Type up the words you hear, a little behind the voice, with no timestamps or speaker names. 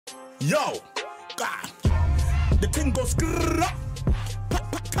Yo, God, the thing goes pop,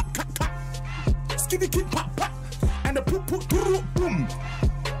 pop, pop, pop, pop. Skitty kid pop, pop, and the poop, poop, poop, boom.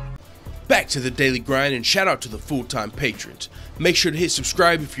 Back to the daily grind, and shout out to the full-time patrons. Make sure to hit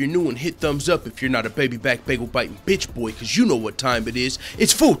subscribe if you're new and hit thumbs up if you're not a baby back bagel biting bitch boy, cause you know what time it is.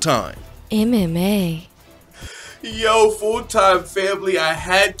 It's full time. MMA. Yo, full-time family, I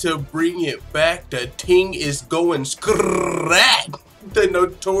had to bring it back. The ting is going scrat. The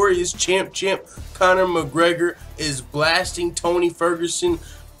notorious champ Conor McGregor is blasting Tony Ferguson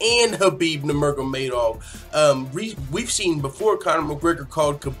and Khabib Nurmagomedov. We've seen before Conor McGregor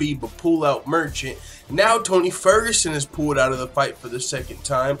called Khabib a pull-out merchant. Now Tony Ferguson is pulled out of the fight for the second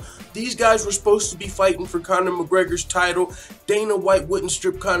time. These guys were supposed to be fighting for Conor McGregor's title. Dana White wouldn't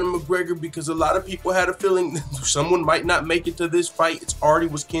strip Conor McGregor because a lot of people had a feeling someone might not make it to this fight. It already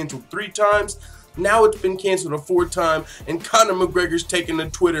was canceled 3 times. Now it's been canceled a 4th time, and Conor McGregor's taking to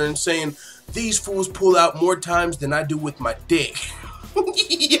Twitter and saying, "These fools pull out more times than I do with my dick."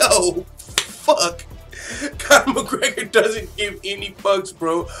 Yo, fuck. Conor McGregor doesn't give any fucks,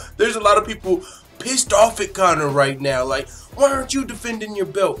 bro. There's a lot of people pissed off at Conor right now. Like, why aren't you defending your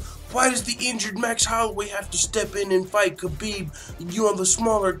belt? Why does the injured Max Holloway have to step in and fight Khabib? You're the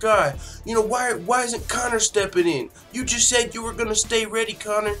smaller guy. You know, why isn't Conor stepping in? You just said you were going to stay ready,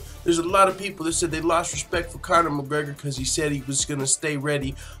 Conor. There's a lot of people that said they lost respect for Conor McGregor because he said he was going to stay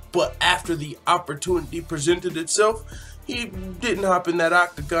ready. But after the opportunity presented itself, he didn't hop in that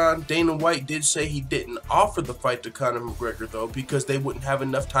octagon. Dana White did say he didn't offer the fight to Conor McGregor, though, because they wouldn't have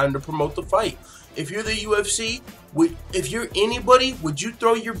enough time to promote the fight. If you're the UFC, if you're anybody, would you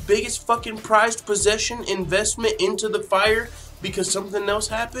throw your biggest fucking prized possession investment into the fire because something else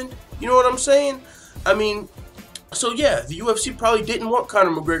happened? You know what I'm saying? I mean, so yeah, the UFC probably didn't want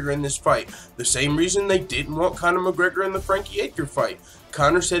Conor McGregor in this fight. The same reason they didn't want Conor McGregor in the Frankie Edgar fight.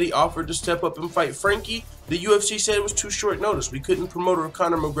 Conor said he offered to step up and fight Frankie. The UFC said it was too short notice. We couldn't promote a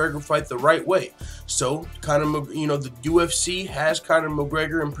Conor McGregor fight the right way. So, the UFC has Conor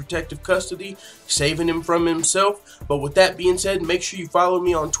McGregor in protective custody, saving him from himself. But with that being said, make sure you follow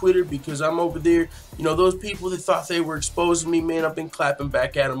me on Twitter because I'm over there. You know, those people that thought they were exposing me, man, I've been clapping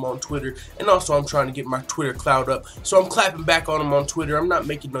back at them on Twitter. And also, I'm trying to get my Twitter clout up. So I'm clapping back on them on Twitter. I'm not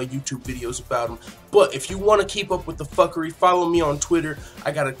making no YouTube videos about them. But if you want to keep up with the fuckery, follow me on Twitter.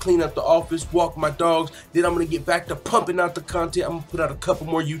 I got to clean up the office, walk my dogs. Then I'm going to get back to pumping out the content. I'm going to put out a couple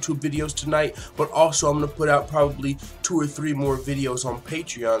more YouTube videos tonight. But also, I'm going to put out probably 2 or 3 more videos on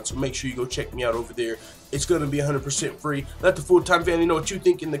Patreon. So make sure you go check me out over there. It's going to be 100% free. Let the full-time family know what you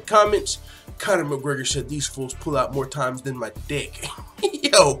think in the comments. Conor McGregor said these fools pull out more times than my dick.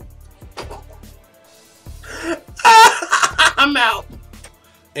 Yo. I'm out.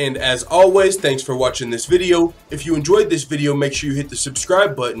 And as always, thanks for watching this video. If you enjoyed this video, make sure you hit the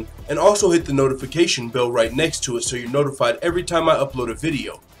subscribe button and also hit the notification bell right next to it so you're notified every time I upload a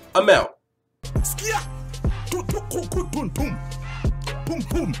video. I'm out.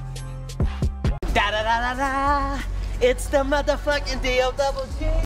 Da da da da da. It's the motherfucking DOWG.